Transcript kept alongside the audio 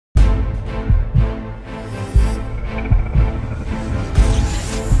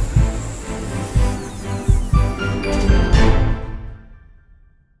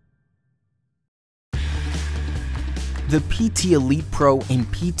The PT Elite Pro and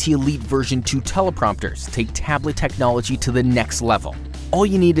PT Elite version 2 teleprompters take tablet technology to the next level. All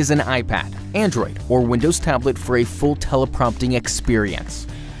you need is an iPad, Android, or Windows tablet for a full teleprompting experience.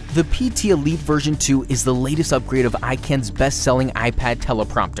 The PT Elite version 2 is the latest upgrade of Ikan's best-selling iPad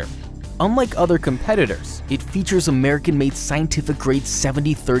teleprompter. Unlike other competitors, it features American-made scientific-grade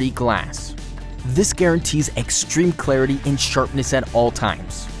 70/30 glass. This guarantees extreme clarity and sharpness at all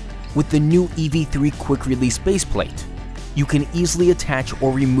times. With the new EV3 quick-release baseplate, you can easily attach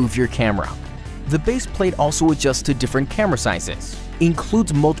or remove your camera. The baseplate also adjusts to different camera sizes,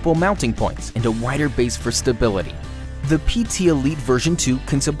 includes multiple mounting points, and a wider base for stability. The PT Elite version 2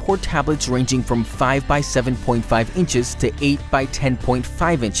 can support tablets ranging from 5 by 7.5 inches to 8 by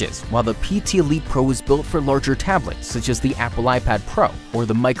 10.5 inches, while the PT Elite Pro is built for larger tablets such as the Apple iPad Pro or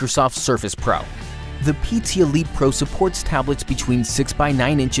the Microsoft Surface Pro. The PT Elite Pro supports tablets between 6 by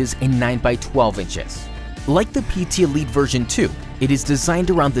 9 inches and 9 by 12 inches. Like the PT Elite version 2, it is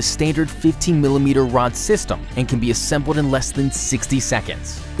designed around the standard 15mm rod system and can be assembled in less than 60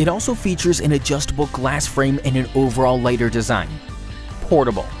 seconds. It also features an adjustable glass frame and an overall lighter design.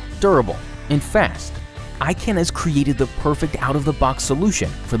 Portable, durable, and fast, Ikan has created the perfect out-of-the-box solution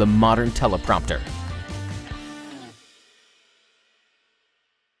for the modern teleprompter.